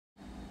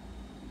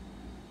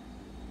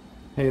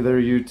Hey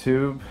there,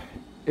 YouTube.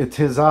 It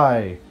is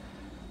I,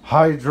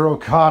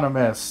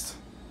 hydroconomist,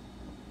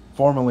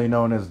 formerly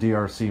known as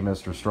DRC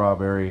Mr.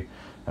 Strawberry.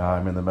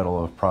 I'm in the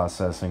middle of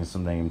processing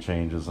some name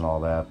changes and all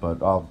that,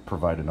 but I'll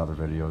provide another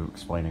video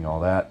explaining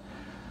all that.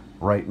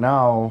 Right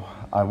now,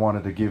 I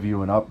wanted to give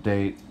you an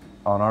update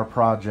on our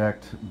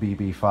project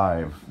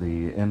BB5,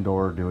 the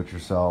indoor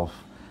do-it-yourself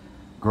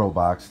grow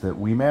box that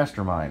we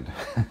mastermind.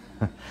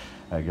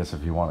 I guess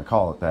if you want to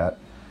call it that.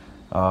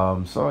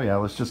 So yeah,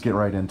 let's just get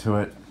right into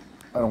it.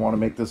 I don't want to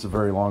make this a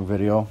very long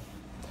video.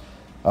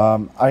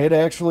 I had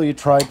actually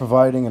tried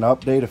providing an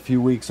update a few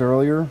weeks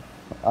earlier.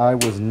 I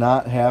was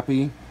not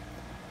happy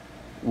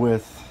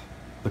with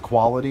the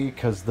quality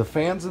because the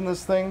fans in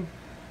this thing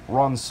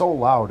run so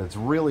loud it's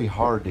really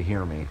hard to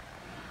hear me.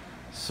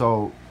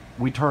 So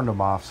we turned them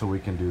off so we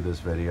can do this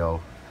video.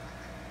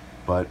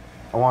 But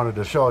I wanted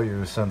to show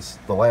you, since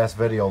the last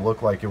video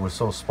looked like it was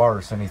so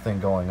sparse, anything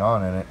going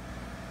on in it.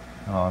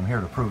 I'm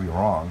here to prove you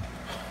wrong.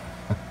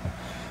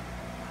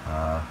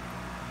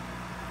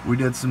 We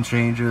did some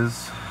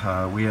changes.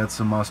 We had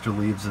some mustard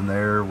leaves in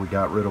there. We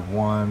got rid of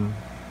one,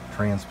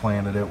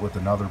 transplanted it with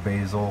another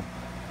basil.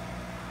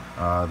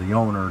 The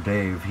owner,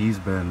 Dave, he's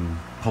been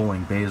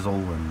pulling basil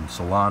and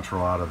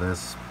cilantro out of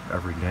this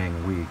every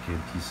dang week.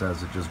 He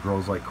says it just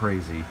grows like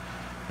crazy,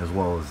 as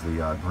well as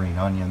the green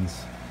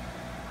onions.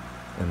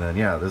 And then,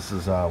 yeah, this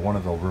is one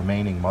of the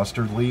remaining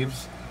mustard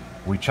leaves.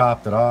 We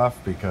chopped it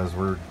off because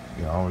we're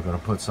going to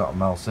put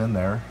something else in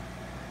there.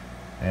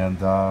 And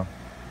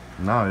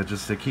no,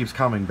 it keeps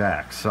coming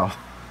back. So,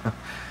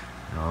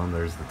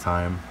 there's the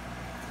time.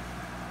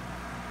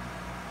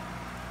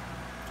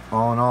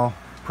 All in all,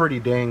 pretty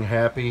dang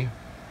happy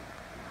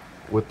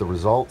with the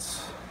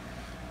results.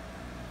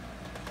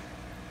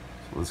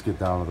 So let's get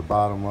down to the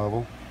bottom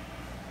level.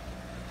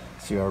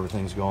 See how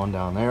everything's going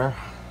down there.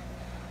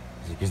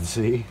 As you can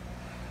see,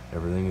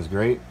 everything is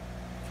great.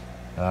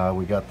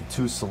 We got the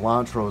two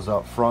cilantros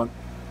up front.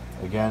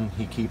 Again,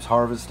 he keeps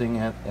harvesting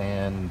it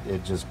and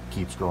it just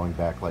keeps growing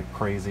back like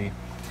crazy.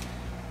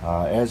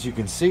 As you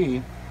can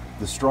see,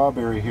 the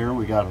strawberry here,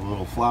 we got a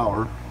little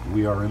flower.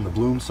 We are in the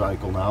bloom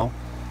cycle now,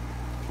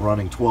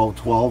 running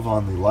 12-12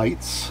 on the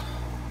lights,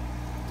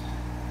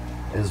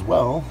 as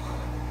well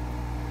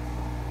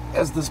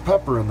as this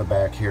pepper in the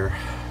back here.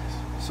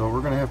 So we're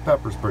gonna have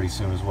peppers pretty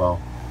soon as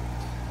well.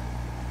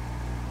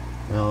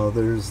 Now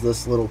there's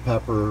this little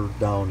pepper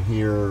down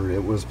here.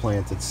 It was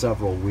planted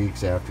several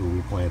weeks after we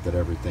planted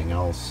everything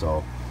else,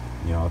 so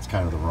it's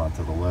kind of the runt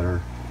of the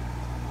litter.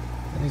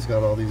 And he's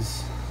got all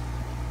these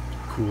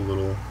cool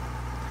little,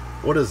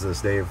 what is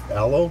this, Dave?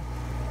 Aloe?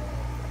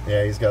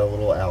 Yeah, he's got a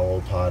little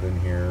aloe pot in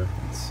here.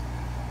 It's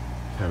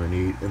kind of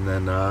neat. And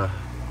then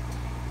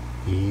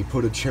he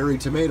put a cherry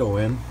tomato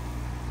in.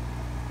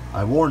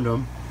 I warned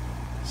him,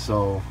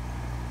 so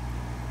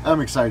I'm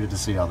excited to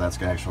see how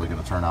that's actually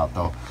going to turn out,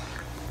 though.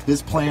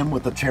 His plan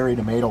with the cherry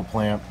tomato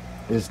plant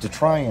is to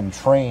try and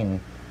train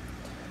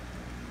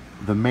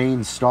the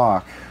main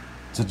stalk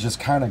to just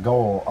kind of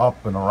go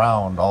up and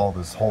around all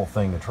this whole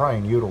thing and try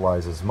and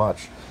utilize as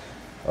much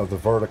of the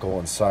vertical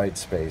and side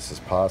space as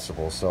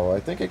possible. So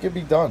I think it could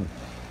be done.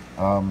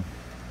 I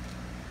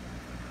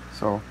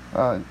don't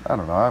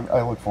know.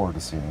 I look forward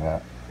to seeing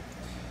that.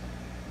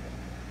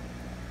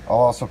 I'll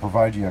also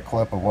provide you a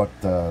clip of what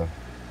the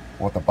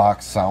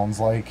box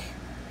sounds like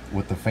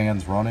with the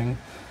fans running.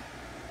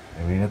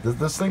 I mean,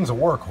 this thing's a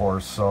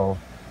workhorse, so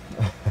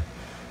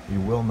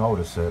you will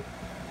notice it.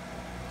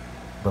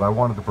 But I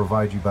wanted to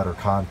provide you better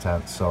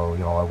content, so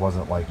I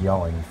wasn't like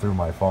yelling through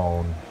my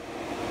phone.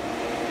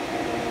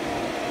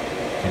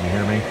 Can you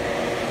hear me?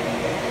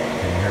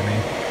 Can you hear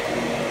me?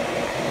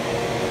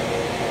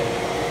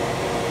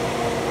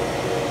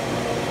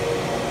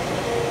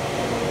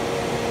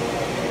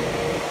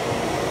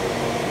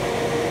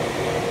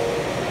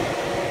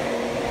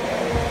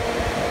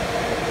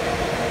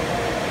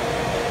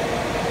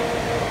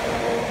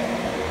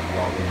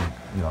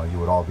 You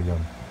would all be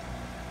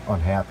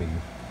unhappy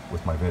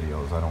with my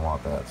videos. I don't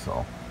want that,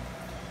 so.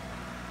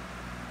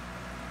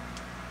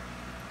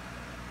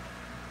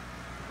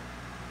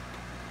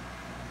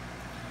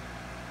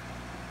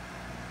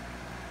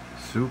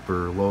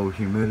 Super low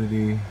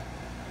humidity,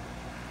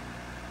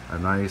 a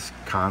nice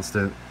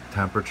constant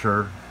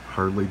temperature,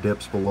 hardly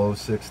dips below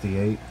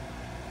 68.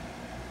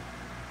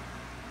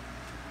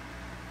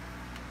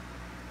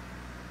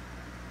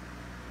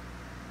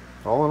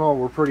 All in all,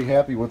 we're pretty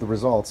happy with the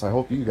results. I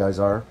hope you guys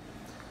are.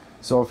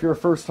 So if you're a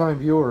first-time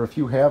viewer, if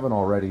you haven't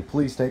already,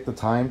 please take the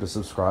time to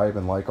subscribe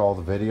and like all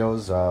the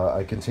videos.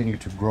 I continue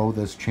to grow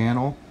this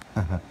channel.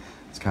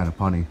 It's kind of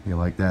funny. You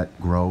like that?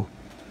 Grow.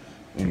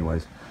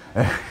 Anyways.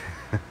 Yeah,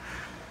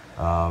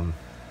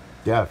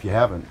 if you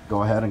haven't,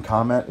 go ahead and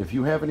comment. If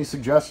you have any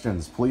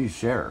suggestions, please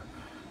share.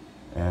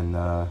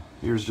 And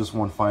here's just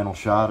one final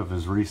shot of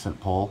his recent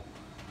pull.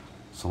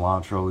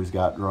 Cilantro he's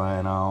got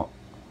drying out.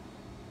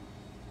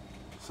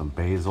 Some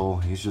basil.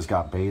 He's just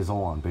got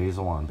basil on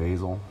basil on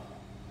basil.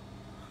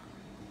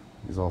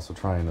 He's also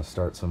trying to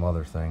start some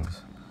other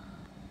things.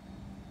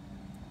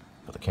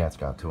 But the cat's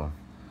got to him.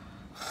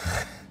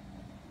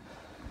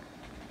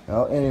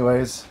 Well,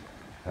 anyways,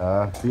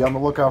 be on the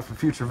lookout for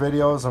future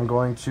videos. I'm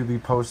going to be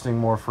posting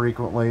more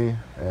frequently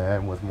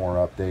and with more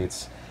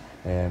updates.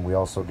 And we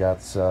also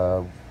got,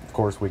 of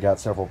course, we got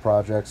several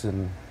projects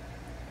in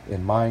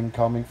mind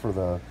coming for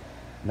the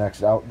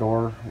next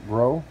outdoor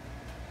grow.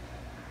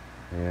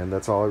 And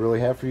that's all I really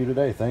have for you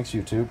today. Thanks,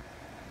 YouTube.